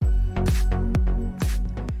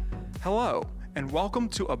Hello, and welcome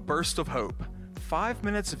to A Burst of Hope, 5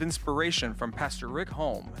 minutes of inspiration from Pastor Rick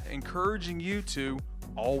Holm, encouraging you to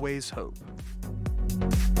always hope.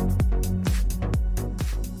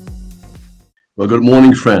 Well, good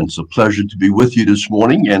morning, friends. A pleasure to be with you this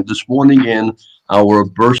morning. And this morning in our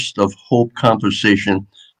Burst of Hope conversation,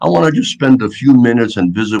 I want to just spend a few minutes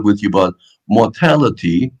and visit with you about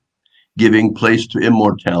mortality giving place to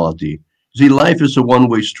immortality. See, life is a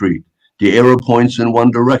one-way street. The arrow points in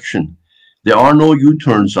one direction. There are no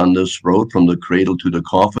U-turns on this road from the cradle to the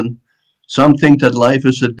coffin. Some think that life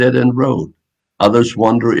is a dead-end road. Others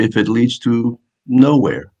wonder if it leads to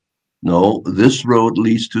nowhere. No, this road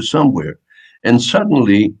leads to somewhere. And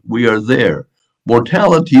suddenly we are there.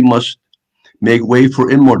 Mortality must make way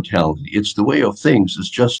for immortality. It's the way of things.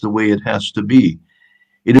 It's just the way it has to be.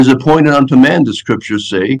 It is appointed unto man, the scriptures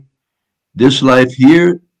say. This life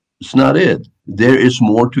here is not it. There is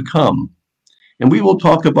more to come. And we will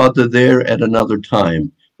talk about the there at another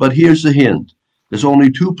time. But here's the hint. There's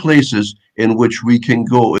only two places in which we can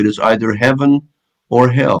go. It is either heaven or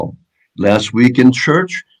hell. Last week in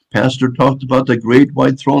church, Pastor talked about the great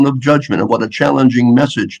white throne of judgment and what a challenging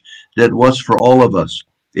message that was for all of us.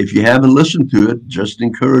 If you haven't listened to it, just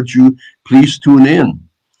encourage you, please tune in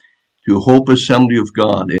to Hope Assembly of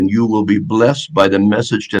God, and you will be blessed by the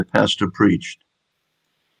message that Pastor preached.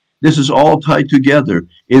 This is all tied together.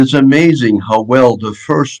 It is amazing how well the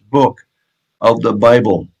first book of the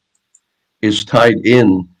Bible is tied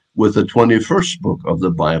in with the 21st book of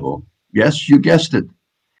the Bible. Yes, you guessed it.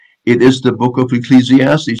 It is the book of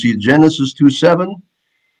Ecclesiastes. See, Genesis 2:7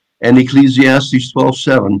 and Ecclesiastes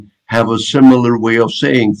 12:7 have a similar way of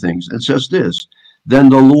saying things. It says this, "Then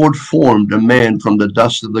the Lord formed a man from the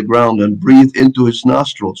dust of the ground and breathed into his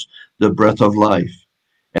nostrils the breath of life.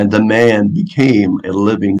 And the man became a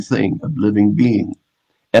living thing, a living being.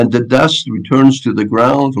 And the dust returns to the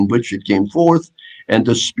ground from which it came forth, and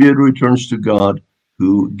the spirit returns to God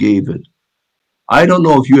who gave it." I don't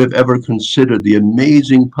know if you have ever considered the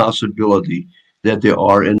amazing possibility that there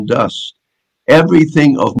are in dust.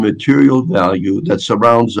 Everything of material value that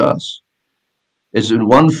surrounds us is in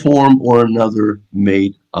one form or another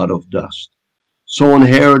made out of dust. So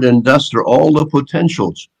inherent in dust are all the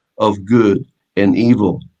potentials of good and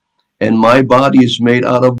evil. And my body is made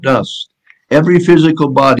out of dust. Every physical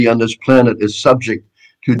body on this planet is subject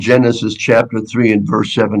to Genesis chapter 3 and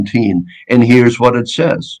verse 17. And here's what it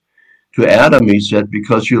says. To Adam, he said,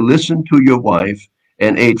 "Because you listened to your wife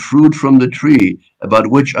and ate fruit from the tree about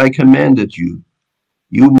which I commanded you,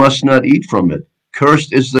 you must not eat from it.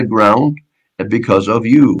 Cursed is the ground because of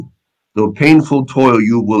you. Though painful toil,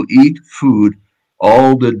 you will eat food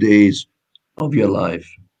all the days of your life."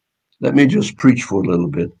 Let me just preach for a little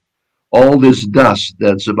bit. All this dust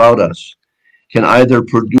that's about us can either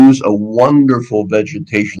produce a wonderful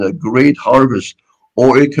vegetation, a great harvest,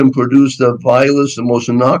 or it can produce the vilest and most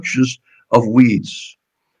noxious of weeds,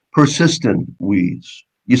 persistent weeds.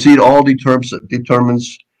 You see, it all depends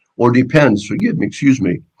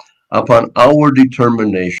upon our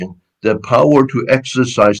determination, the power to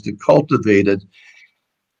exercise, to cultivate it,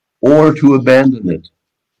 or to abandon it.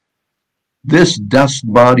 This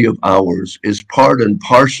dust body of ours is part and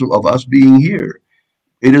parcel of us being here.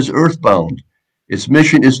 It is earthbound. Its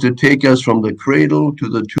mission is to take us from the cradle to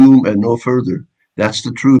the tomb and no further. That's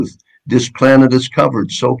the truth. This planet is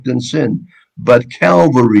covered, soaked in sin, but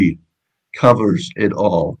Calvary covers it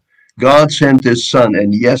all. God sent his son,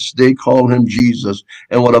 and yes, they call him Jesus,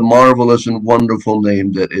 and what a marvelous and wonderful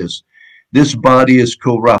name that is. This body is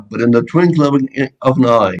corrupt, but in the twinkling of an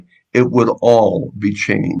eye, it would all be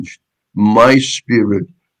changed. My spirit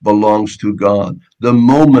belongs to God. The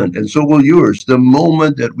moment, and so will yours, the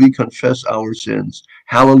moment that we confess our sins.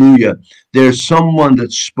 Hallelujah. There's someone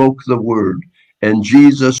that spoke the word, and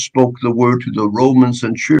Jesus spoke the word to the Roman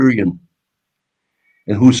centurion,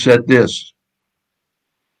 and who said this,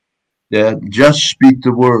 that just speak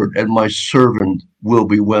the word and my servant will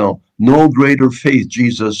be well. No greater faith,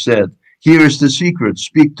 Jesus said. Here is the secret.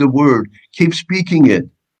 Speak the word. Keep speaking it.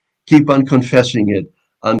 Keep on confessing it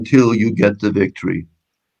until you get the victory.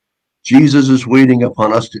 Jesus is waiting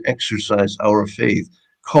upon us to exercise our faith,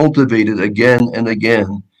 cultivate it again and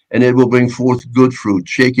again, and it will bring forth good fruit,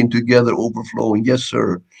 shaken together, overflowing. Yes,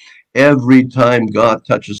 sir. Every time God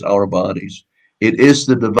touches our bodies, it is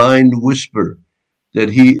the divine whisper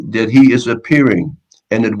that he is appearing,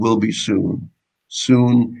 and it will be soon.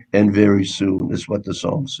 Soon and very soon is what the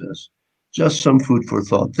psalm says. Just some food for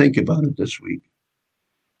thought. Think about it this week.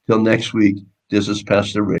 Till next week, this is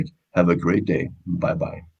Pastor Rick. Have a great day.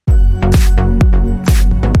 Bye-bye.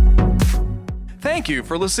 Thank you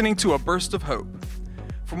for listening to A Burst of Hope.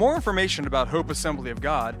 For more information about Hope Assembly of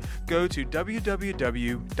God, go to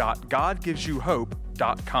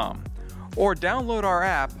www.godgivesyouhope.com or download our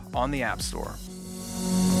app on the App Store.